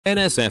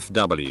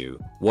NSFW,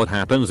 what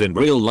happens in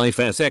real life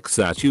SX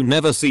that you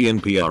never see in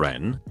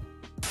PRN?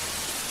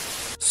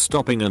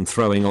 Stopping and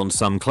throwing on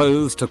some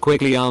clothes to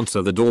quickly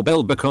answer the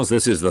doorbell because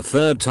this is the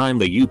third time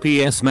the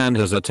UPS man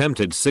has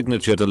attempted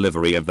signature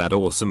delivery of that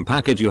awesome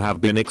package you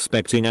have been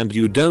expecting, and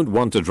you don't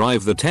want to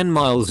drive the 10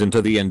 miles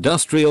into the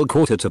industrial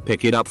quarter to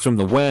pick it up from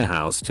the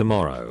warehouse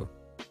tomorrow.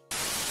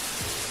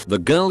 The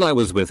girl I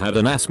was with had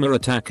an asthma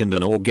attack and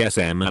an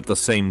orgasm at the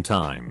same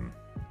time.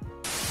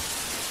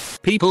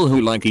 People who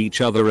like each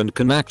other and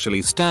can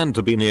actually stand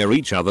to be near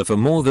each other for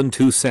more than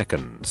 2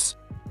 seconds.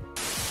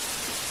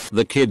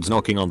 The kid's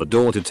knocking on the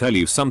door to tell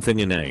you something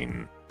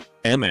inane.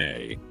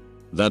 MA.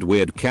 That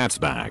weird cat's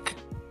back.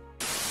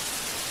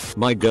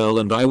 My girl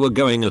and I were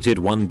going at it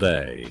one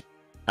day.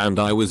 And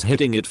I was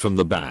hitting it from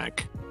the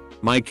back.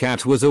 My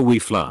cat was a wee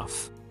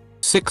fluff.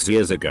 6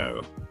 years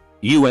ago.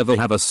 You ever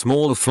have a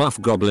small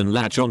fluff goblin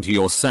latch onto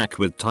your sack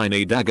with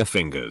tiny dagger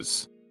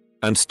fingers?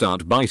 And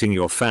start biting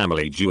your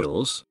family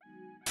jewels?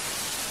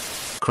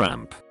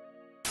 Cramp.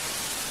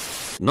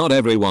 Not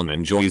everyone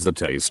enjoys the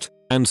taste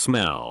and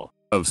smell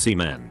of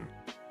semen.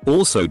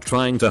 Also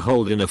trying to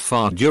hold in a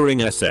fart during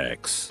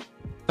sex.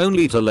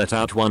 Only to let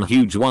out one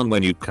huge one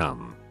when you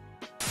come.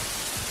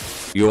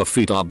 Your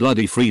feet are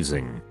bloody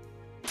freezing.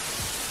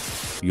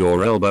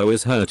 Your elbow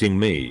is hurting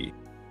me.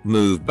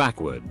 Move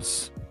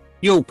backwards.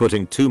 You're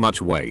putting too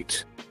much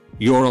weight.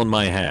 You're on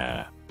my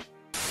hair.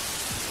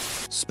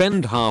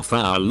 Spend half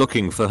hour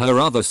looking for her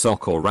other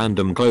sock or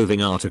random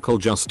clothing article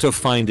just to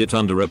find it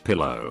under a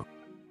pillow.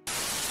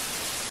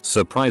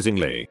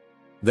 Surprisingly,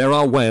 there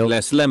are way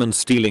less lemon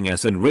stealing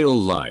in real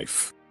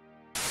life.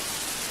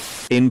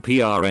 In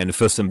PRN,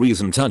 for some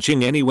reason,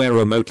 touching anywhere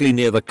remotely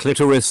near the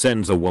clitoris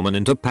sends a woman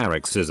into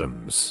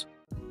paroxysms.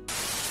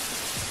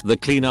 The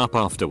cleanup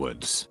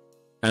afterwards.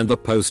 And the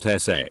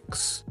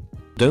post-sex.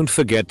 Don't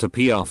forget to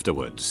pee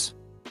afterwards.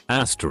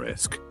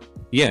 Asterisk.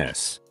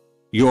 Yes.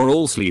 You're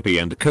all sleepy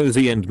and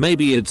cozy, and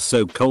maybe it's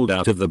so cold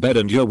out of the bed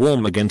and you're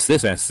warm against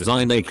this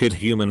naked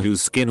human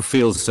whose skin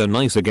feels so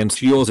nice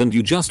against yours and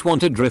you just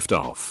want to drift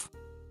off.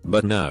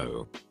 But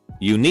no.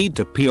 You need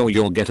to pee or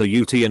you'll get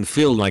a UT and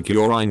feel like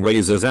your eye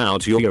razors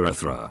out your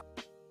urethra.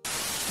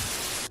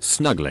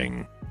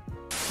 Snuggling.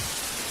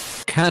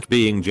 Cat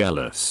being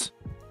jealous.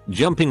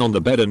 Jumping on the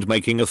bed and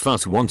making a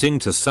fuss, wanting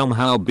to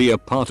somehow be a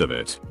part of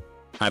it.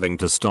 Having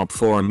to stop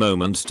for a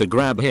moment to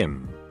grab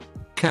him.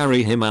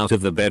 Carry him out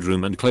of the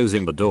bedroom and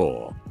closing the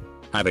door.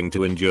 Having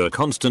to endure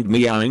constant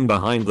meowing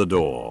behind the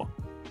door.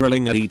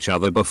 Drilling at each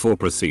other before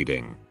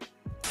proceeding.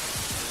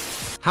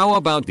 How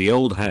about the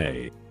old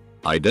hey?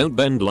 I don't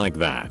bend like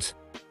that.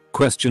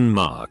 Question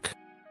mark.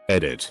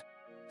 Edit.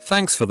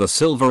 Thanks for the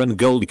silver and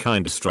gold,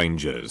 kind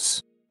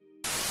strangers.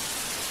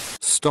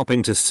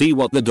 Stopping to see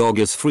what the dog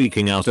is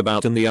freaking out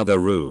about in the other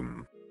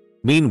room.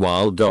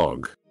 Meanwhile,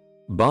 dog.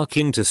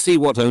 Barking to see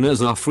what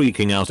owners are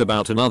freaking out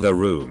about in other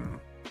room.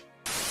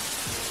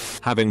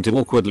 Having to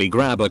awkwardly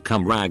grab a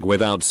cum rag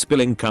without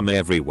spilling cum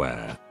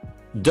everywhere.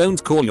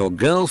 Don't call your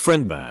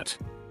girlfriend that.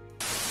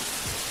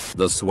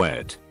 The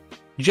sweat.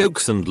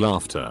 Jokes and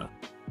laughter.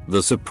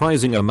 The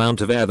surprising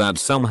amount of air that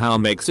somehow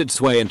makes its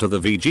way into the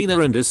vagina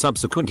and is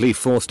subsequently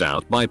forced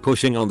out by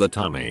pushing on the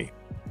tummy.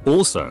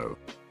 Also,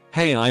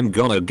 hey, I'm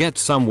gonna get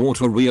some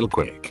water real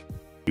quick.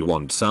 You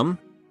want some?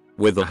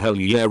 With a hell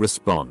yeah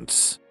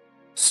response.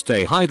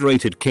 Stay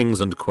hydrated,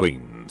 kings and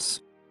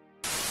queens.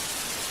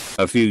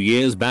 A few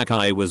years back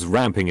I was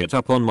ramping it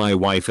up on my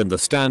wife in the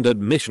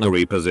standard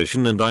missionary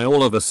position and I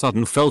all of a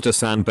sudden felt a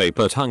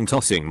sandpaper tongue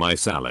tossing my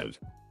salad.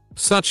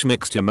 Such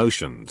mixed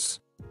emotions.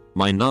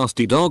 My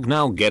nasty dog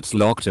now gets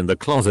locked in the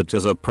closet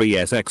as a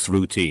pre-sex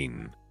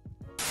routine.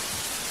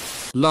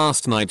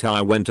 Last night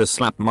I went to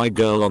slap my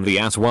girl on the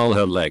ass while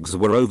her legs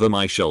were over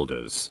my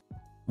shoulders.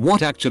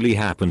 What actually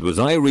happened was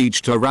I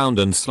reached around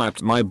and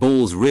slapped my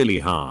balls really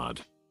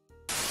hard.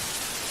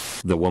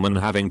 The woman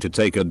having to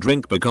take a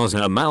drink because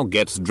her mouth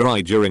gets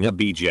dry during a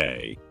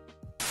BJ.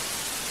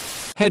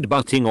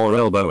 Headbutting or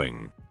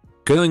elbowing.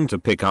 Going to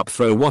pick up,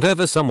 throw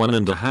whatever someone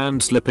and a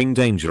hand slipping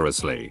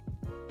dangerously.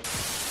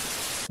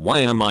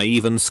 Why am I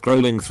even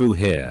scrolling through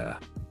here?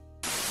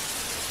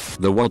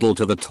 The waddle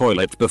to the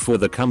toilet before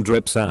the cum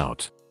drips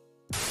out.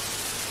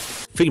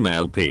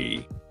 Female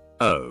P.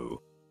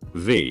 O.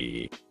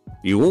 V.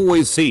 You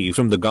always see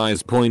from the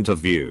guy's point of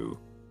view.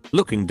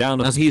 Looking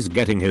down as he's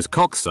getting his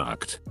cock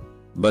sucked.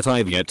 But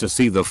I've yet to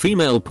see the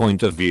female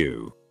point of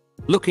view.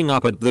 Looking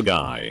up at the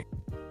guy.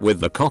 With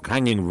the cock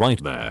hanging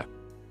right there.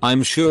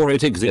 I'm sure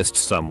it exists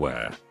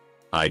somewhere.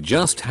 I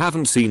just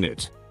haven't seen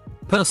it.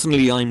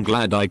 Personally, I'm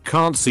glad I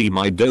can't see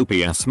my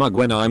dopey ass mug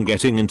when I'm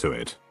getting into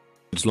it.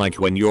 It's like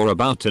when you're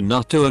about to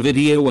nut to a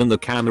video and the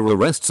camera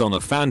rests on a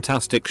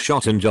fantastic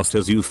shot and just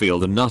as you feel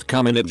the nut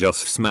come in it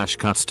just smash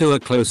cuts to a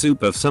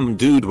close-up of some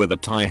dude with a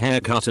tie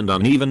haircut and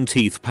uneven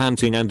teeth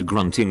panting and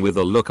grunting with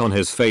a look on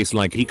his face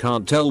like he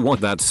can't tell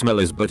what that smell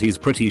is but he's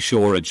pretty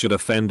sure it should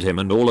offend him,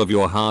 and all of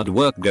your hard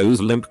work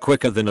goes limp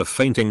quicker than a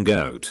fainting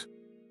goat.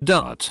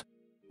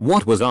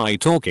 What was I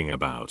talking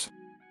about?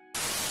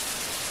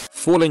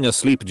 Falling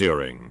asleep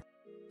during.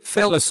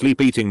 Fell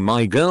asleep eating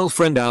my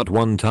girlfriend out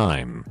one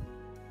time.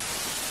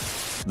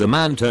 The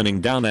man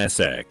turning down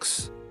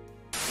sex.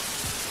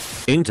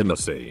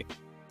 Intimacy.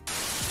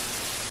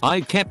 I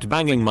kept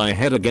banging my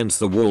head against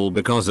the wall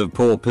because of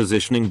poor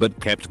positioning but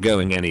kept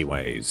going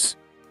anyways.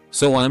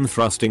 So I'm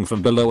thrusting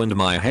from below and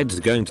my head's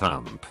going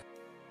thump.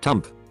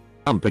 Thump.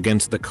 Thump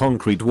against the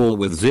concrete wall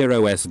with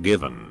 0s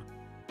given.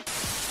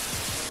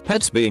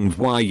 Pets being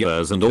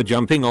voyeurs and or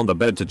jumping on the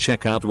bed to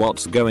check out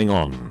what's going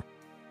on.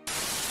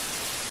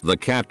 The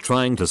cat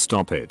trying to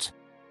stop it.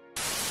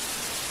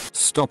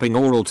 Stopping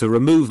oral to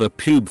remove the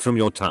pube from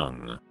your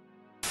tongue.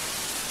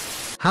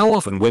 How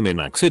often women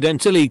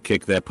accidentally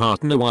kick their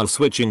partner while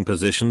switching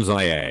positions,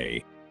 IA.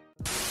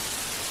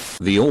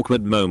 The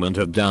awkward moment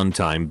of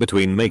downtime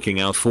between making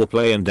out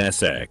foreplay and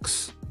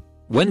sex.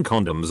 When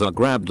condoms are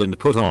grabbed and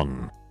put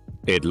on.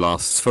 It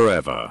lasts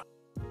forever.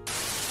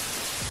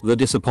 The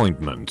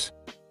disappointment.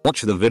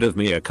 Watch the vid of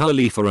Mia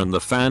Khalifa and the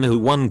fan who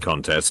won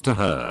contest to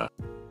her.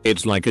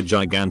 It's like a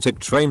gigantic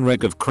train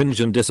wreck of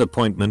cringe and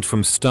disappointment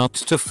from start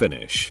to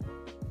finish.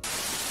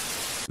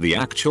 The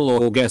actual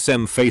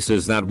orgasm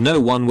faces that no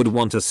one would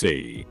want to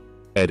see.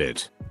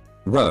 Edit.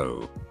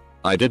 Whoa.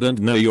 I didn't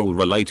know you're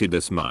related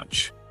this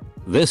much.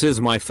 This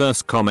is my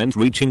first comment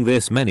reaching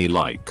this many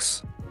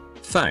likes.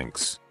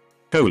 Thanks.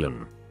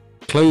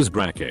 Close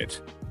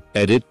bracket.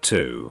 Edit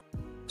 2.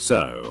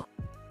 So.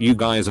 You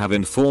guys have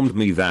informed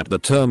me that the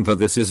term for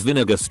this is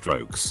vinegar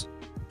strokes.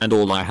 And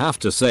all I have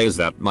to say is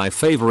that my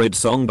favorite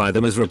song by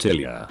them is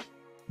Ratilia.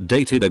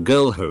 Dated a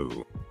girl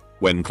who,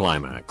 when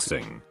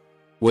climaxing,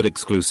 would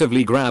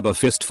exclusively grab a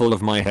fistful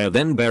of my hair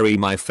then bury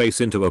my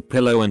face into a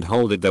pillow and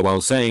hold it there while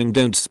saying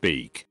don't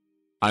speak.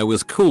 I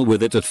was cool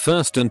with it at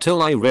first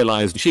until I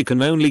realized she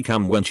can only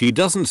come when she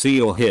doesn't see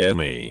or hear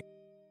me.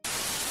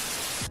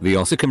 The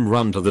Ossicum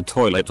run to the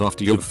toilet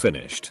after you've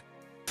finished.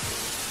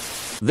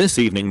 This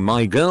evening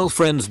my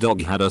girlfriend's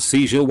dog had a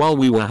seizure while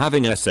we were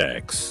having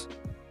sex.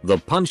 The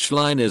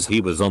punchline is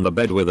he was on the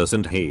bed with us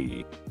and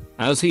he,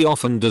 as he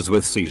often does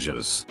with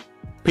seizures,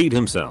 peed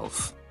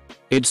himself.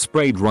 It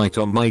sprayed right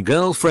on my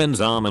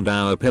girlfriend's arm and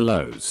our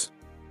pillows.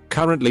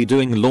 Currently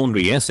doing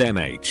laundry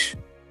SMH.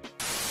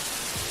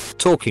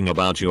 Talking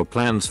about your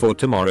plans for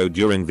tomorrow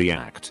during the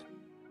act.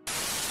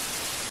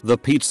 The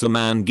pizza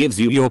man gives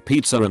you your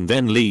pizza and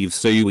then leaves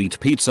so you eat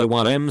pizza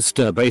while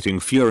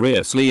masturbating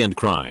furiously and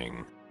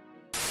crying.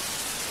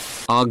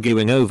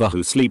 Arguing over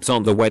who sleeps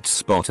on the wet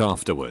spot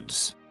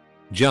afterwards.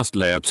 Just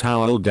lay a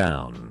towel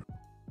down.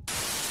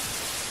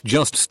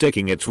 Just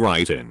sticking it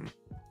right in.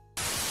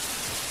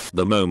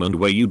 The moment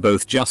where you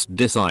both just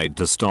decide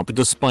to stop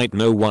despite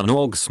no one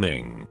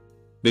orgasming.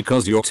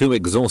 Because you're too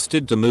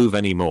exhausted to move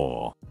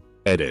anymore.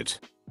 Edit.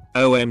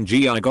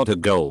 OMG, I got a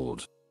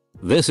gold.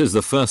 This is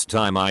the first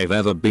time I've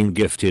ever been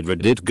gifted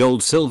Reddit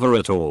gold silver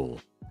at all.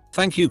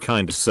 Thank you,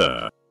 kind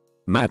sir.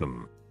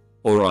 Madam.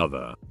 Or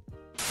other.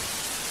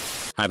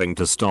 Having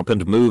to stop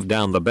and move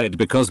down the bed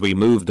because we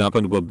moved up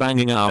and were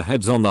banging our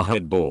heads on the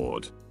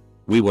headboard.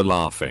 We were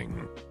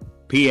laughing.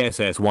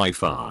 PSSY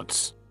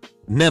farts.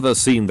 Never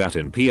seen that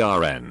in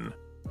PRN.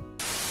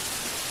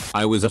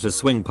 I was at a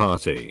swing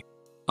party.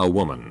 A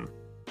woman,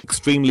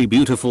 extremely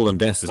beautiful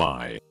and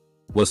SI,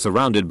 was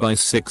surrounded by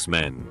 6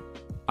 men.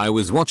 I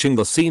was watching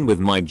the scene with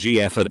my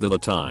GF at the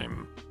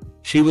time.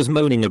 She was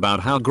moaning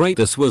about how great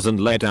this was and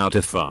let out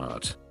a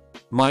fart.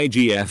 My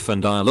GF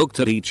and I looked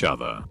at each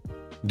other.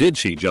 Did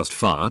she just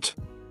fart?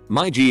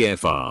 My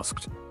GF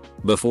asked.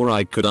 Before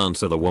I could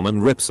answer, the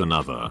woman rips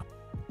another.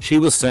 She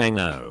was saying,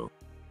 oh.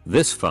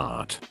 This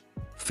fart.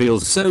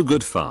 Feels so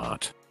good,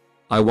 fart.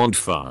 I want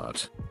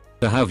fart.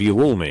 To have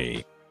you all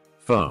me.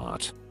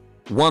 Fart.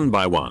 One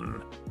by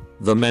one.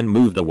 The men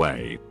moved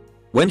away.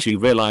 When she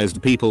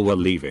realized people were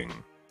leaving,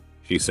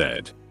 she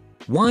said,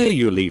 why are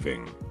you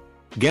leaving?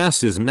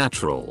 Gas is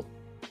natural.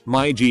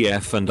 My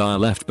GF and I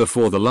left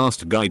before the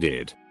last guy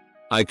did.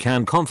 I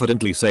can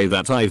confidently say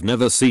that I've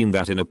never seen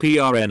that in a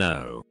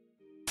PRNO.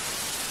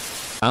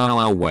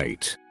 Ow,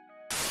 wait.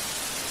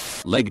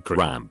 Leg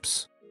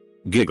cramps.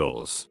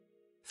 Giggles.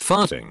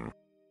 Farting.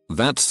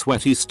 That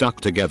sweaty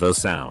stuck together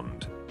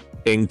sound.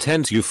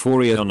 Intense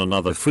euphoria on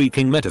another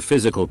freaking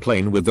metaphysical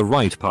plane with the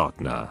right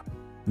partner.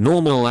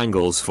 Normal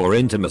angles for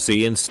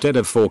intimacy instead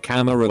of 4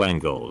 camera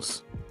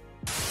angles.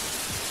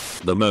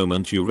 The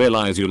moment you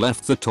realize you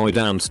left the toy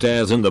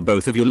downstairs and the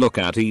both of you look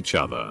at each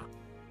other,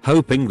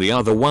 hoping the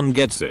other one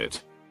gets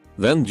it.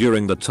 Then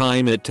during the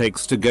time it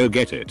takes to go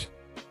get it,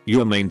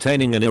 you're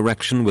maintaining an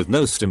erection with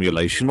no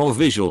stimulation or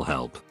visual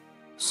help.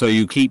 So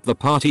you keep the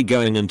party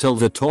going until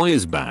the toy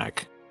is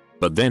back.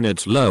 But then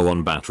it's low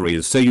on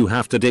batteries, so you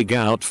have to dig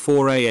out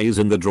 4 AAs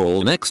in the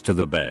drawer next to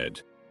the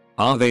bed.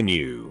 Are they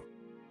new?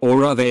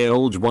 Or are they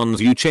old ones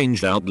you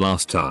changed out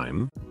last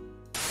time?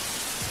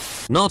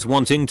 Not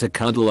wanting to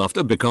cuddle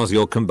after because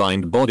your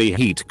combined body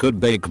heat could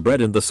bake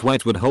bread and the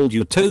sweat would hold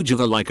you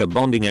together like a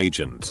bonding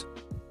agent.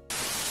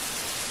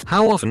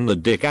 How often the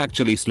dick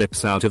actually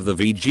slips out of the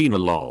vagina,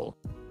 lol.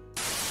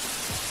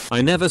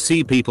 I never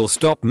see people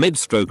stop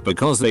mid-stroke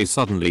because they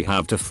suddenly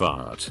have to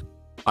fart.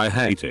 I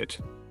hate it.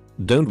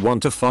 Don't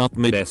want to fart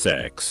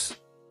mid-sex.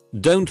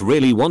 Don't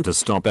really want to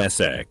stop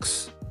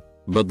sex.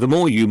 But the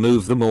more you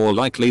move, the more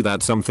likely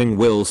that something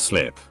will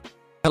slip.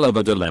 Hell of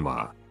a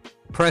dilemma.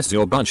 Press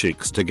your butt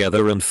cheeks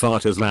together and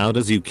fart as loud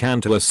as you can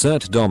to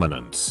assert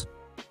dominance.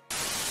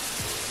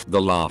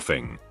 The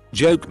laughing,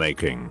 joke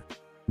making,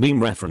 meme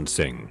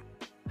referencing,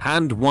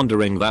 hand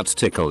wandering that's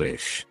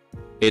ticklish,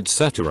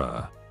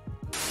 etc.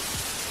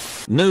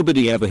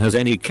 Nobody ever has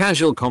any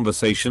casual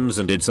conversations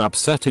and it's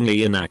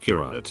upsettingly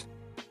inaccurate.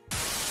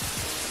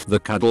 The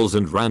cuddles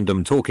and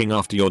random talking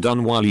after you're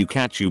done while you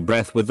catch your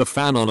breath with the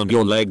fan on and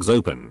your legs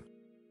open.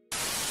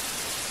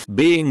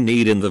 Being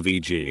kneed in the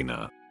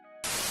vagina.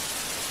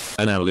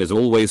 Anal is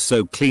always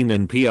so clean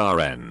in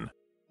PRN.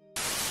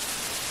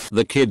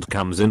 The kid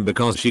comes in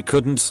because she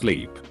couldn't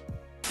sleep.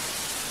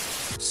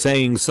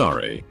 Saying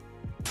sorry.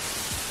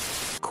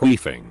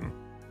 Queefing.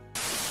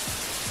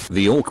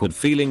 The awkward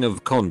feeling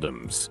of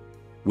condoms.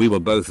 We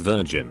were both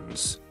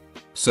virgins.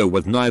 So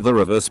with neither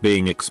of us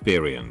being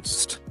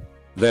experienced,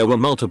 there were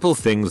multiple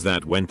things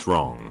that went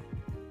wrong.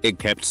 It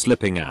kept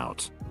slipping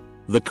out.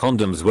 The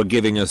condoms were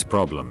giving us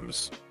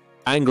problems.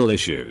 Angle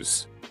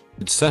issues.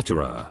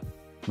 etc.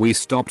 We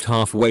stopped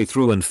halfway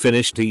through and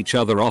finished each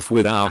other off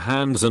with our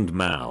hands and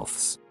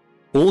mouths.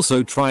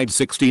 Also tried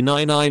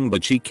 69ing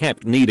but she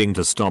kept needing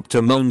to stop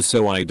to moan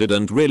so I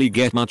didn't really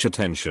get much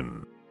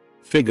attention.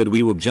 Figured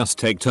we would just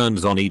take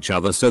turns on each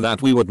other so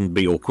that we wouldn't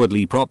be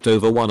awkwardly propped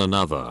over one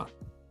another.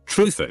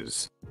 Truth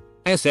is,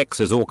 sex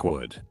is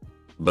awkward.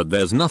 But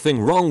there's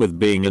nothing wrong with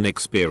being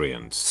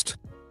inexperienced.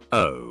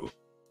 Oh.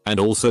 And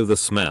also the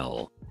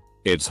smell.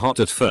 It's hot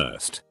at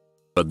first.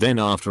 But then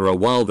after a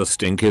while the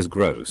stink is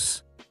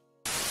gross.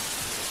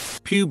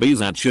 Pubes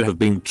that should have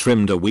been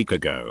trimmed a week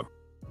ago.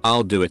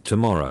 I'll do it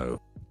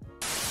tomorrow.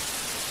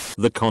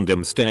 The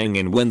condom staying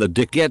in when the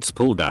dick gets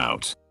pulled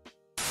out.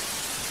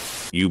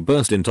 You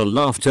burst into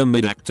laughter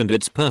mid-act and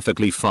it's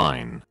perfectly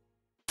fine.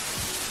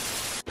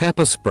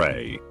 Pepper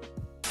spray.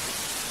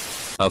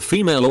 A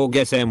female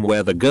orgasm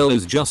where the girl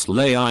is just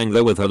laying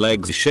there with her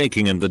legs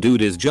shaking and the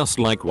dude is just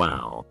like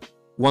wow.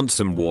 Want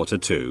some water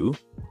too?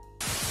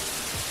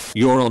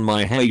 You're on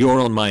my hair, you're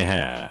on my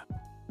hair.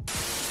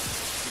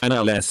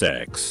 Anal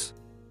sex.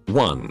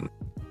 1.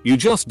 You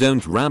just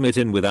don't ram it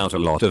in without a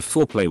lot of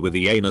foreplay with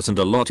the anus and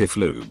a lot of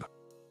lube.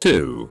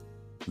 2.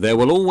 There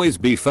will always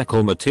be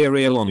fecal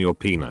material on your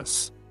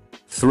penis.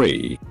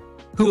 3.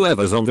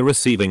 Whoever's on the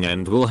receiving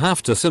end will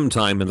have to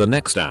sometime in the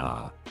next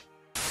hour.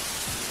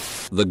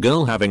 The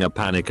girl having a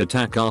panic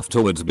attack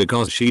afterwards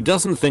because she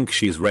doesn't think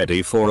she's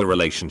ready for a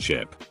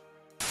relationship.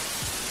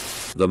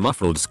 The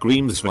muffled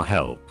screams for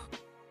help.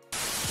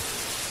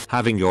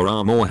 Having your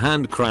arm or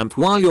hand cramp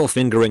while you're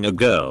fingering a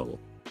girl.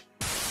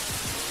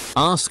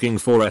 Asking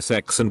for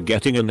sex and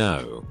getting a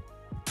no.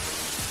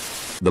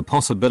 The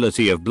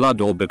possibility of blood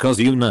or because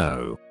you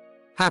know.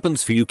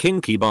 Happens for you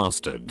kinky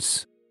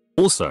bastards.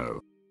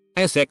 Also,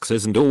 sex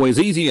isn't always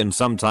easy and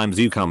sometimes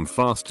you come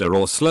faster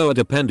or slower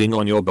depending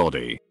on your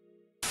body.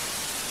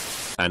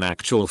 An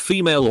actual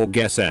female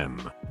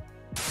orgasm.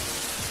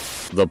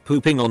 The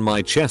pooping on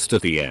my chest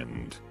at the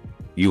end.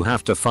 You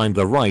have to find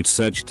the right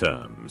search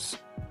terms.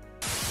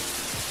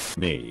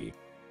 Me.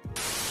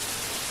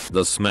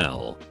 The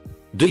smell.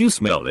 Do you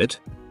smell it?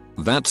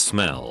 That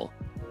smell.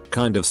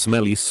 Kind of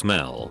smelly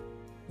smell.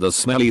 The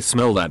smelly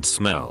smell that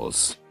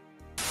smells.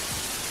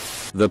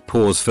 The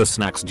pause for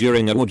snacks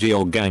during an orgy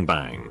or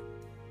gangbang.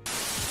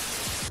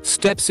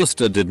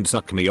 Stepsister didn't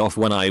suck me off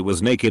when I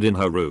was naked in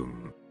her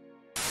room.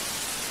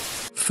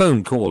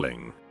 Phone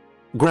calling.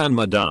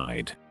 Grandma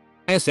died.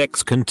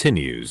 Sex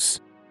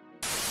continues.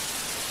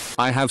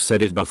 I have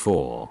said it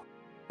before.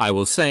 I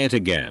will say it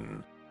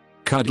again.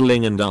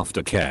 Cuddling and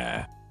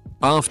aftercare.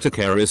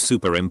 Aftercare is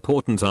super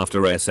important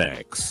after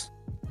sex.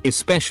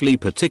 Especially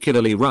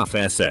particularly rough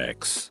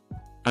sex.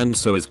 And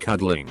so is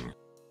cuddling.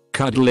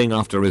 Cuddling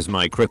after is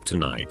my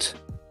kryptonite.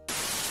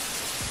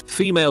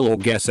 Female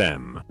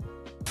orgasm.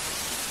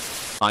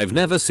 I've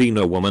never seen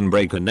a woman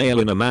break a nail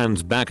in a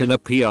man's back in a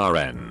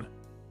PRN.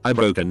 I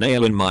broke a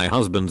nail in my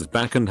husband's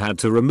back and had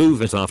to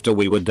remove it after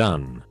we were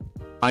done.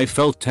 I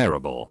felt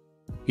terrible.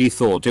 He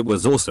thought it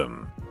was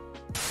awesome.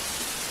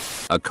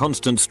 A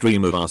constant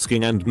stream of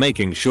asking and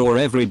making sure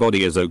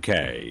everybody is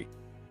okay.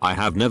 I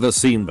have never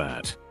seen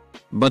that.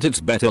 But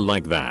it's better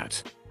like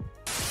that.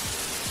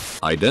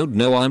 I don't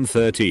know, I'm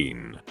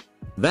 13.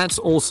 That's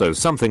also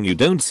something you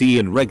don't see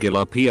in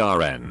regular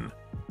PRN.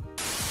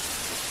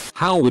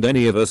 How would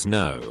any of us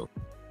know?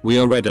 We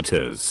are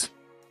Redditors.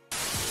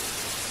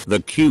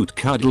 The cute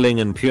cuddling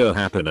and pure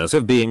happiness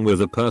of being with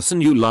the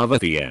person you love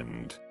at the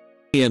end.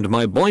 Me and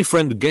my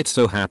boyfriend get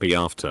so happy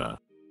after.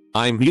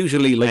 I'm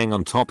usually laying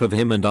on top of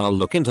him and I'll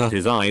look into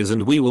his eyes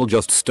and we will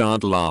just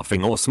start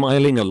laughing or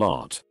smiling a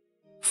lot.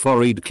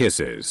 Forehead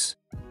kisses.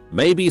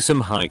 Maybe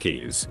some high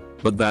keys,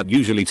 but that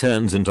usually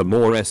turns into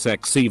more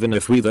sex even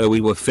if we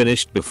were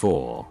finished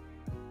before.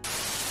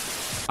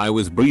 I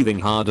was breathing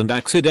hard and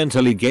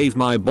accidentally gave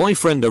my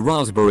boyfriend a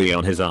raspberry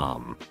on his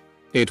arm.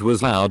 It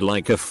was loud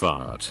like a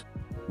fart.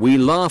 We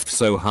laughed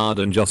so hard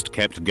and just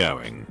kept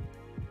going.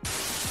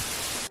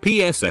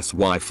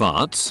 PSSY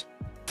farts?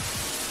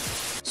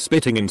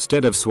 spitting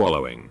instead of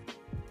swallowing.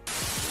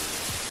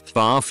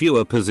 Far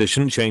fewer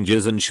position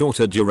changes and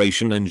shorter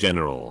duration in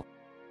general.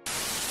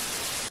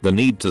 The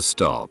need to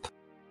stop.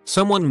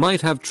 Someone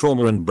might have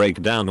trauma and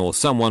break down, or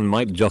someone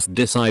might just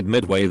decide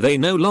midway they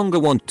no longer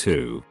want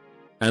to.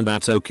 And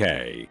that's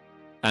okay.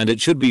 And it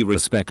should be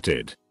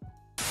respected.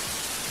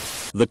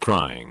 The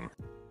crying.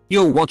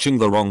 You're watching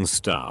the wrong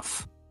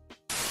stuff.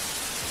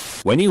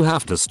 When you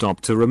have to stop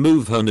to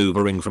remove her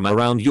hoovering from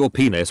around your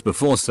penis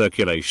before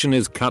circulation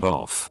is cut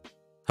off.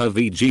 Her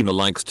vagina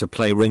likes to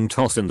play ring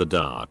toss in the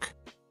dark.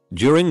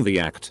 During the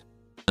act.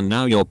 And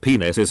now your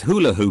penis is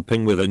hula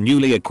hooping with a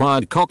newly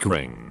acquired cock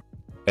ring.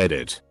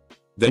 Edit.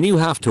 Then you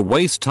have to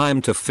waste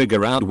time to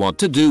figure out what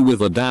to do with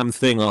the damn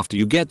thing after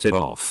you get it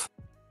off.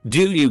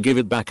 Do you give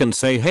it back and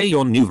say, hey,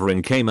 your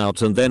hoovering came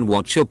out, and then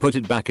watch her put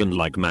it back in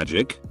like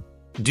magic?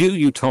 Do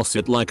you toss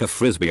it like a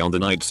frisbee on the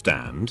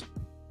nightstand?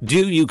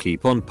 Do you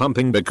keep on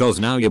pumping because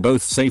now you're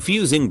both safe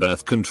using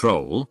birth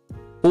control?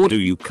 Or do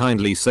you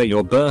kindly say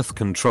your birth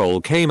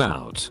control came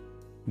out?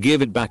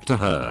 Give it back to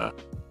her.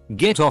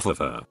 Get off of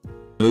her.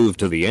 Move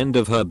to the end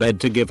of her bed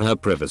to give her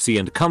privacy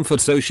and comfort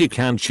so she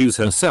can choose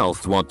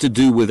herself what to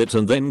do with it,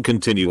 and then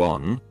continue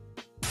on.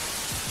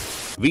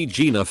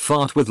 Vagina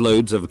fart with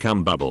loads of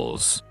cum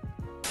bubbles.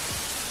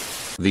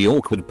 The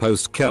awkward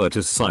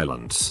post-coitus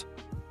silence.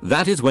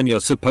 That is when you're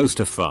supposed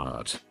to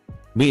fart.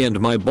 Me and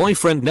my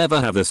boyfriend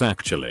never have this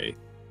actually.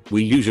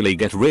 We usually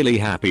get really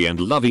happy and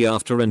lovey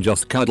after and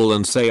just cuddle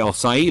and say "Oh,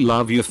 I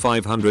love you"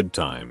 500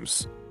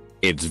 times.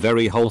 It's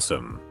very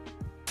wholesome.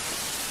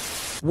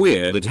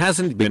 Weird it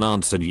hasn't been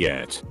answered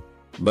yet.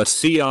 But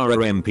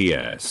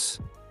CRMPS.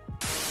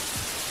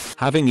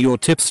 Having your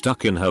tip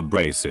stuck in her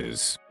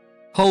braces.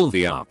 Hold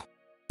the up.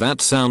 That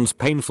sounds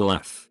painful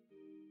AF.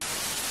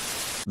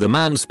 The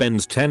man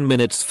spends 10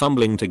 minutes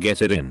fumbling to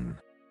get it in.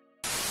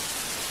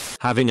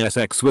 Having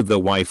sex with the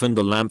wife and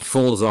the lamp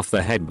falls off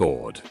the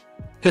headboard.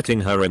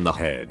 Hitting her in the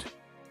head.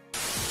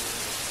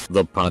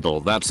 The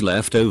puddle that's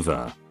left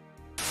over.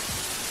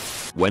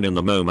 When in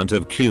the moment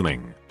of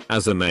cuming,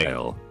 as a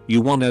male, you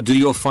wanna do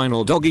your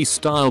final doggy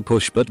style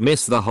push but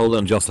miss the hole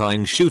and just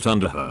shoot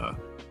under her.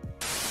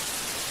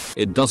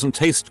 It doesn't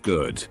taste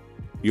good.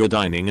 You're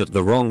dining at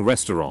the wrong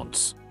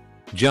restaurants.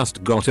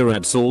 Just got her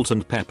at salt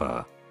and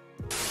pepper.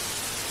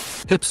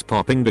 Hips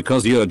popping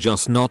because you're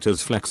just not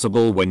as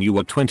flexible when you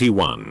were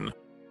 21.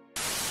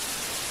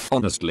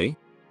 Honestly,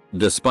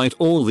 despite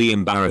all the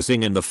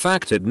embarrassing and the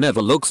fact it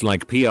never looks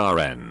like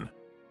PRN.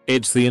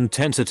 It's the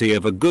intensity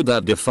of a good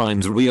that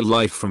defines real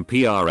life from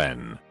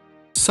PRN.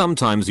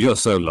 Sometimes you're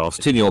so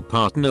lost in your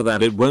partner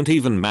that it won't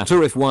even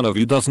matter if one of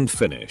you doesn't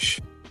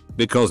finish.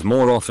 Because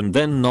more often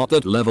than not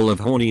that level of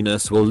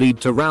horniness will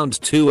lead to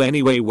round 2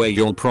 anyway, where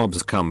your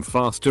probs come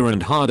faster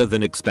and harder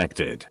than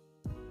expected.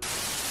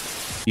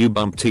 You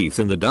bump teeth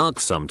in the dark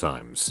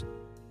sometimes.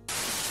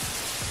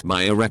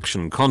 My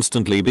erection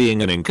constantly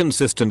being an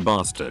inconsistent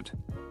bastard.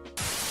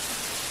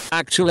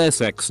 Actual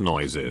sex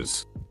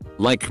noises.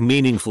 Like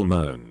meaningful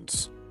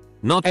moans.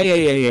 Not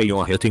 "Aaaaa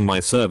you're hitting my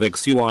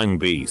cervix you young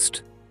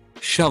beast.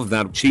 Shove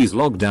that cheese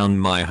log down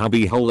my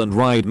hubby hole and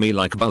ride me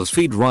like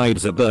BuzzFeed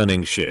rides a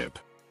burning ship.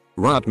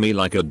 Rat me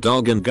like a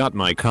dog and gut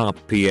my carp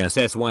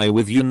PSSY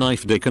with your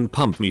knife dick and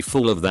pump me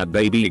full of that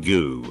baby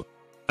goo.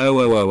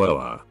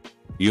 Oh.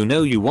 You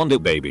know you want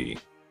it, baby.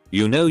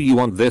 You know you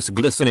want this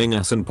glistening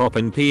ass and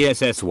poppin'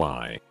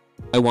 PSSY.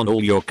 I want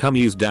all your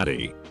cummies,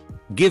 daddy.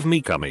 Give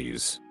me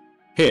cummies.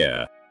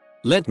 Here.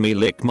 Let me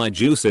lick my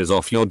juices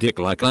off your dick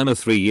like I'm a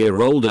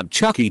 3-year-old at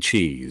Chuck E.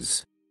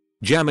 Cheese.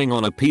 Jamming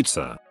on a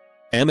pizza.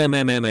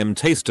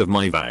 Taste of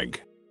my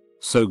vag.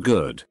 So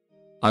good.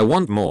 I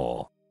want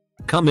more.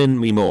 Come in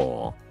me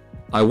more.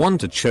 I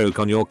want to choke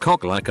on your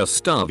cock like a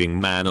starving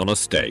man on a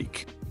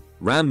steak.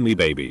 Ram me,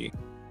 baby.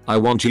 I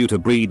want you to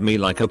breed me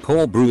like a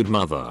poor brood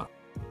mother.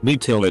 Me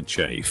till it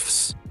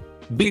chafes.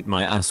 Beat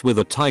my ass with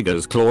a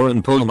tiger's claw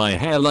and pull my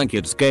hair like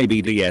it's gay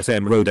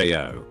BDSM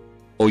rodeo.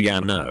 Or yeah,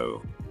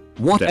 no.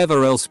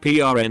 Whatever else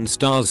PRN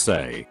stars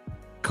say.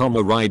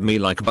 Ride me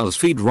like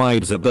BuzzFeed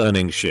rides a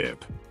burning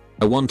ship.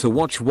 I want to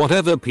watch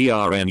whatever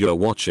PRN you're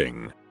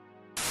watching.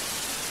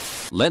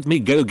 Let me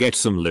go get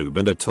some lube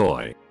and a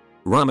toy.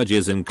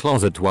 Rummages in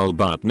closet while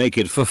butt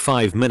naked for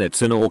 5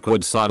 minutes in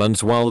awkward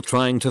silence while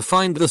trying to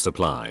find the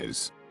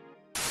supplies.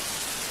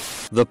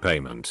 The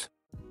payment.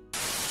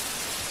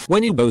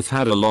 When you both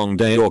had a long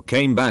day or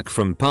came back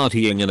from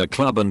partying in a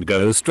club and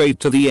go straight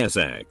to the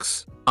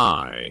SX.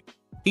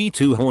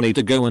 Too horny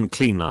to go and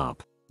clean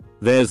up.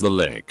 There's the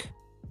lick.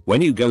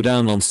 When you go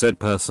down on said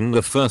person,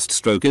 the first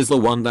stroke is the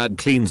one that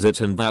cleans it,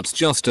 and that's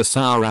just a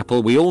sour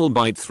apple we all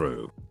bite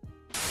through.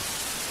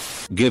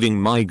 Giving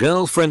my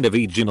girlfriend a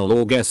vaginal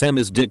orgasm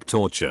is dick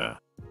torture.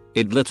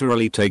 It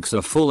literally takes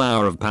a full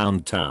hour of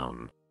Pound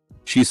Town.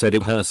 She said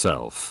it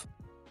herself.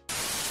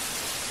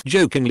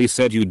 Jokingly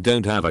said, you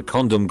don't have a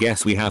condom,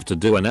 guess we have to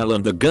do an L,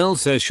 and the girl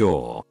says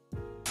sure.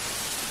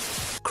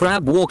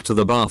 Crab walk to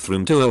the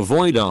bathroom to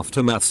avoid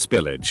aftermath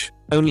spillage.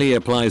 Only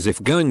applies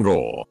if going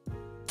raw.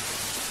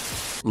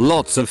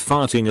 Lots of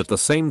farting at the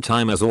same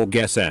time as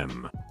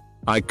orgasm.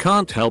 I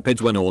can't help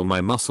it when all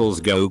my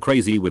muscles go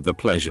crazy with the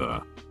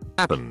pleasure.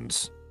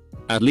 Happens.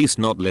 At least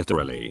not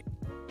literally.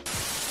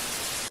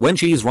 When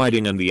she's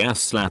riding and the ass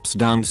slaps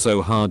down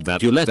so hard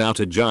that you let out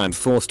a giant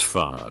forced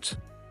fart.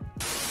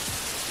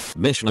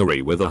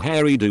 Missionary with a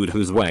hairy dude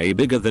who's way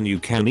bigger than you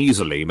can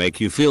easily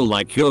make you feel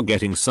like you're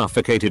getting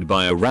suffocated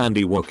by a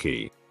randy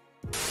Wookie.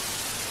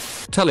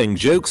 Telling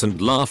jokes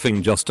and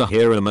laughing just to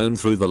hear a moan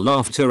through the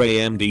laughter.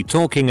 AMD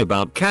talking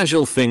about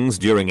casual things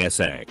during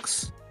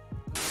sex.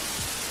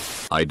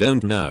 I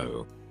don't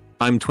know.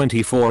 I'm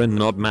 24 and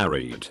not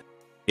married.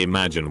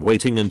 Imagine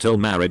waiting until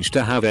marriage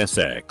to have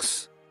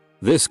sex.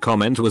 This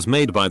comment was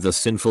made by the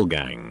Sinful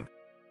Gang.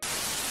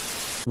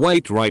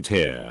 Wait right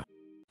here.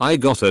 I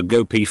gotta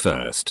go pee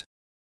first.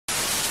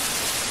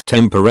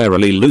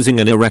 Temporarily losing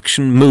an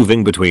erection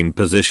moving between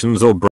positions or